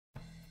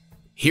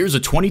Here's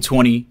a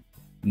 2020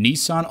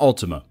 Nissan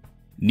Altima.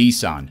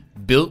 Nissan,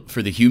 built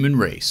for the human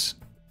race.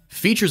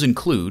 Features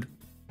include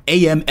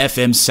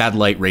AM/FM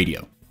satellite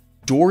radio,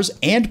 doors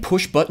and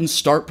push-button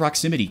start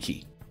proximity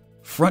key,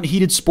 front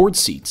heated sports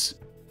seats,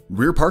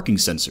 rear parking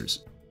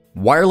sensors,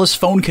 wireless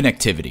phone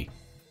connectivity,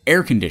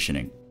 air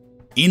conditioning,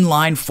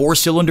 inline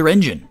 4-cylinder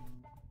engine,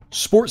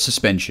 sport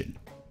suspension,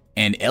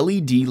 and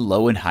LED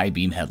low and high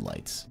beam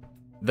headlights.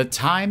 The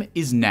time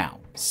is now.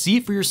 See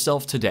it for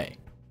yourself today.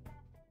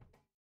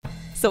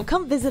 So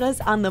come visit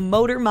us on the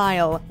Motor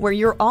Mile, where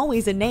you're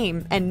always a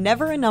name and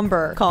never a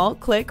number. Call,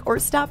 click, or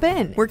stop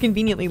in. We're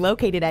conveniently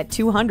located at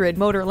 200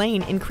 Motor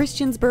Lane in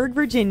Christiansburg,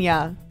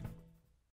 Virginia.